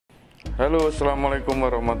Halo, assalamualaikum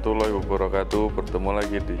warahmatullahi wabarakatuh. Bertemu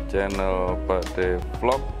lagi di channel Pak De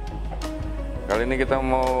Vlog. Kali ini kita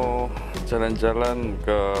mau jalan-jalan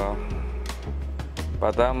ke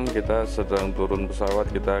Batam. Kita sedang turun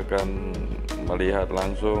pesawat. Kita akan melihat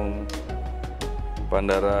langsung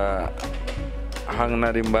Bandara Hang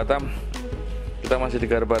Nadim Batam. Kita masih di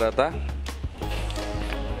Garbarata.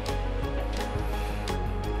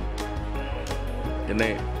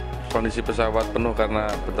 Ini kondisi pesawat penuh karena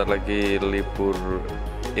bentar lagi libur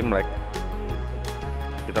Imlek.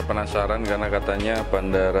 Kita penasaran karena katanya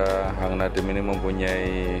Bandara Hang Nadim ini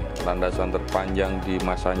mempunyai landasan terpanjang di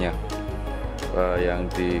masanya, yang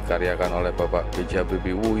dikaryakan oleh Bapak B.J.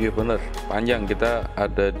 Habibie. Iya bener, panjang. Kita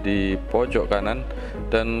ada di pojok kanan,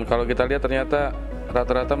 dan kalau kita lihat ternyata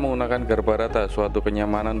rata-rata menggunakan Garbarata, suatu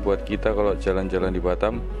kenyamanan buat kita kalau jalan-jalan di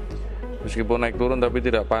Batam. Meskipun naik turun tapi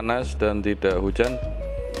tidak panas dan tidak hujan.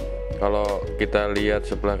 Kalau kita lihat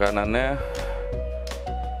sebelah kanannya,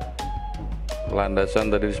 landasan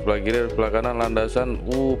tadi di sebelah kiri, sebelah kanan landasan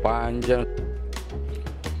panjang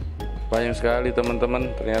sekali teman-teman.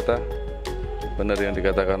 Ternyata benar yang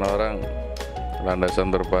dikatakan orang, landasan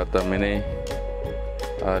terbatam ini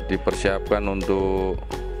dipersiapkan untuk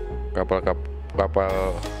kapal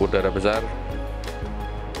udara besar,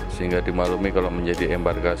 sehingga dimaklumi kalau menjadi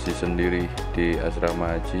embarkasi sendiri di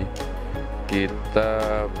asrama haji.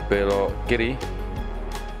 Kita belok kiri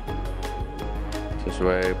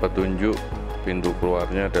sesuai petunjuk, pintu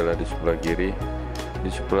keluarnya adalah di sebelah kiri.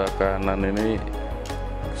 Di sebelah kanan ini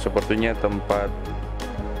sepertinya tempat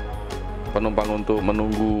penumpang untuk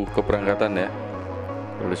menunggu keberangkatan ya.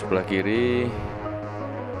 Di sebelah kiri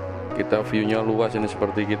kita view-nya luas, ini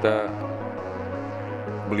seperti kita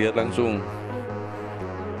melihat langsung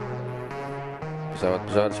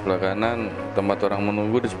pesawat-pesawat. Sebelah kanan tempat orang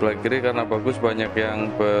menunggu, di sebelah kiri karena bagus banyak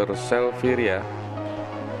yang berselfie ya,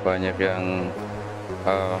 banyak yang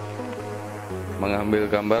mengambil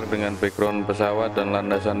gambar dengan background pesawat dan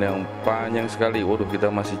landasan yang panjang sekali. Waduh,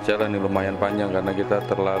 kita masih jalan nih lumayan panjang karena kita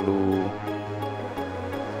terlalu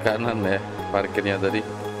kanan ya parkirnya tadi.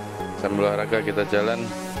 Sambil olahraga kita jalan,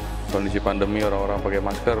 kondisi pandemi orang-orang pakai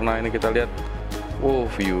masker. Nah ini kita lihat,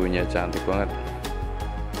 view-nya cantik banget.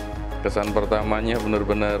 Kesan pertamanya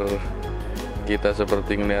benar-benar kita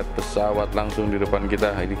seperti ngeliat pesawat langsung di depan kita.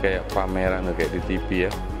 Ini kayak pameran kayak di TV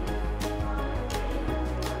ya.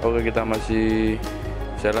 Oke, kita masih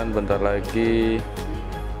jalan, bentar lagi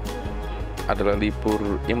adalah libur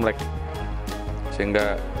Imlek,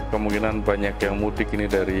 sehingga kemungkinan banyak yang mudik ini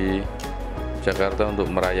dari Jakarta untuk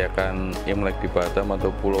merayakan Imlek di Batam atau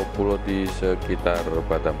pulau-pulau di sekitar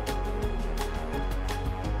Batam.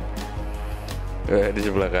 Di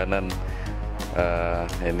sebelah kanan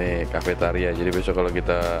ini kafetaria. Jadi besok kalau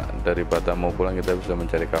kita dari Batam mau pulang, kita bisa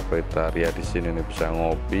mencari kafetaria di sini nih, bisa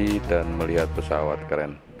ngopi dan melihat pesawat.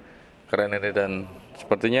 Keren ini, dan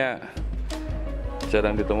sepertinya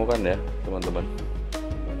jarang ditemukan ya teman-teman.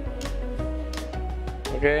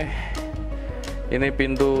 Oke, ini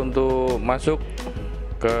pintu untuk masuk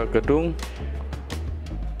ke gedung.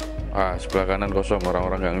 Sebelah kanan kosong,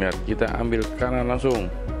 orang-orang nggak ngeliat. Kita ambil kanan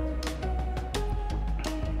langsung.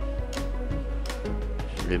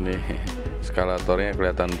 Ini eskalatornya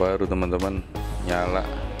kelihatan baru teman-teman, nyala.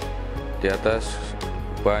 Di atas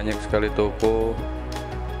banyak sekali toko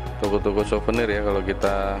souvenir ya. Kalau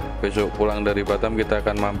kita besok pulang dari Batam, kita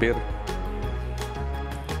akan mampir.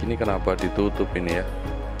 Ini kenapa ditutup ini ya?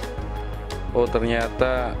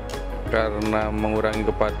 Ternyata karena mengurangi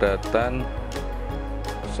kepadatan,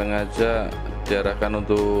 sengaja diarahkan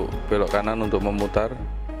untuk belok kanan untuk memutar.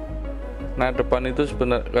 Nah depan itu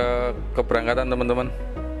sebenarnya keberangkatan teman-teman.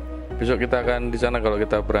 Besok kita akan di sana kalau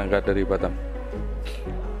kita berangkat dari Batam.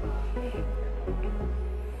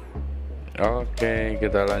 Oke,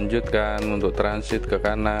 kita lanjutkan untuk transit ke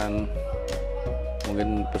kanan.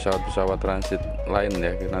 Mungkin pesawat-pesawat transit lain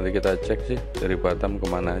ya. Nanti kita cek sih dari Batam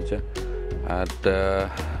kemana aja. Ada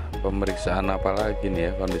pemeriksaan apa lagi nih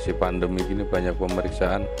ya? Kondisi pandemi gini banyak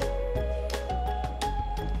pemeriksaan.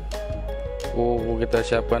 Kita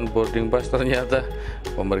siapkan boarding pass, ternyata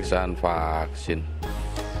pemeriksaan vaksin.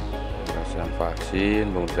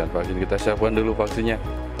 Pemeriksaan vaksin, kita siapkan dulu vaksinnya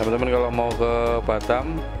teman-teman. Kalau mau ke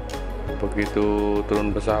Batam, begitu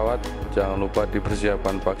turun pesawat jangan lupa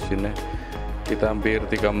dipersiapkan vaksinnya. Kita hampir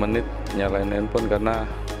 3 menit nyalain handphone karena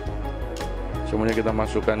semuanya kita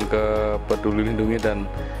masukkan ke Peduli Lindungi, dan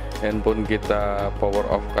handphone kita power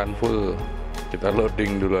off kan full. Kita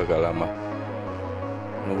loading dulu agak lama,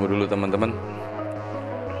 nunggu dulu teman-teman.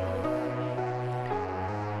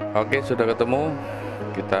 Oke, sudah ketemu.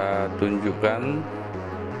 Kita tunjukkan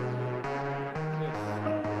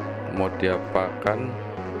mau diapakan.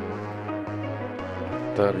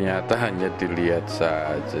 Ternyata hanya dilihat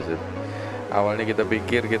saja. Awalnya kita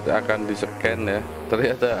pikir kita akan di-scan ya,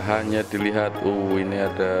 ternyata hanya dilihat. Ini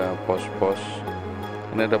ada pos-pos.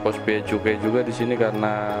 Ini ada pos bea cukai juga di sini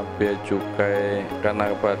karena bea cukai,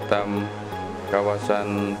 karena Batam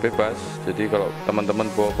kawasan bebas. Jadi kalau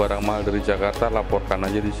teman-teman bawa barang mahal dari Jakarta, laporkan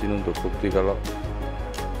aja di sini untuk bukti kalau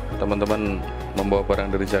teman-teman membawa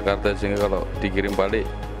barang dari Jakarta, sehingga kalau dikirim balik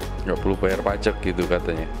nggak perlu bayar pajak gitu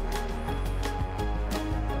katanya.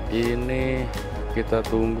 Ini kita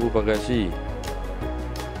tunggu bagasi.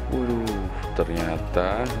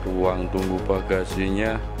 Ternyata ruang tunggu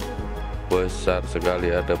bagasinya besar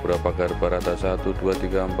sekali. Ada berapa garbar atas? 1, 2,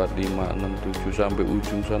 3, 4, 5, 6, 7 sampai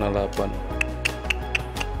ujung sana 8.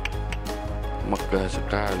 Megah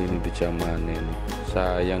sekali ini di zaman ini.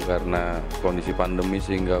 Sayang karena kondisi pandemi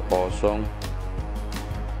sehingga kosong.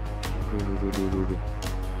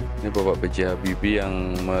 Ini Bapak B.J. Habibie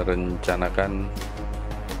yang merencanakan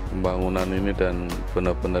pembangunan ini dan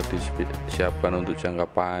benar-benar disiapkan untuk jangka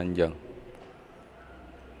panjang.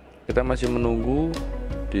 Kita masih menunggu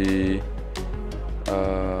di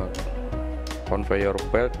conveyor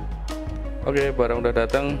belt. Oke, barang udah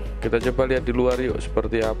datang. Kita coba lihat di luar yuk,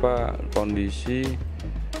 seperti apa kondisi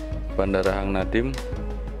Bandara Hang Nadim.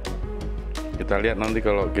 Kita lihat nanti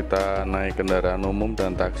kalau kita naik kendaraan umum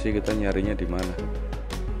dan taksi, kita nyarinya di mana.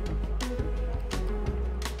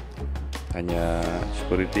 Hanya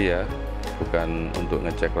security ya, bukan untuk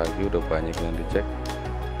ngecek lagi, udah banyak yang dicek.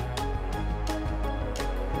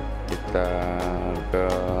 Kita ke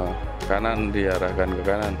kanan, diarahkan ke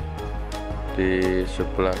kanan. Di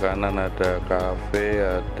sebelah kanan ada kafe,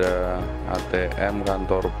 ada ATM,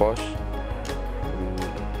 kantor pos.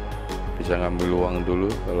 Bisa ngambil uang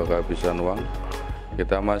dulu kalau kehabisan uang.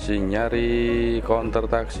 Kita masih nyari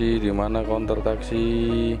counter taksi. Di mana counter taksi?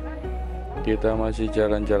 Kita masih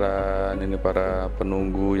jalan-jalan. Ini para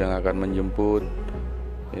penunggu yang akan menjemput.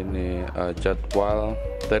 Ini jadwal.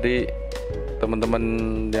 Tadi teman-teman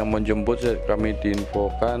yang menjemput kami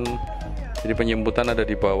diinfokan, jadi penjemputan ada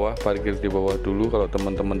di bawah, parkir di bawah dulu. Kalau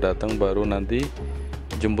teman-teman datang baru nanti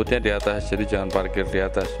jemputnya di atas. Jadi jangan parkir di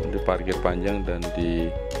atas, nanti parkir panjang dan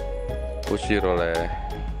diusir oleh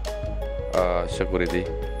security.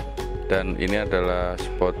 Dan ini adalah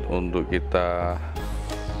spot untuk kita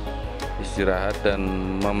istirahat dan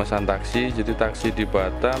memesan taksi. Jadi taksi di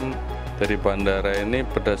Batam dari bandara ini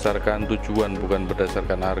berdasarkan tujuan, bukan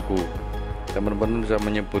berdasarkan argo. Teman-teman bisa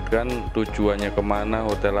menyebutkan tujuannya kemana,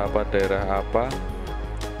 hotel apa, daerah apa,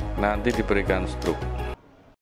 nanti diberikan struk.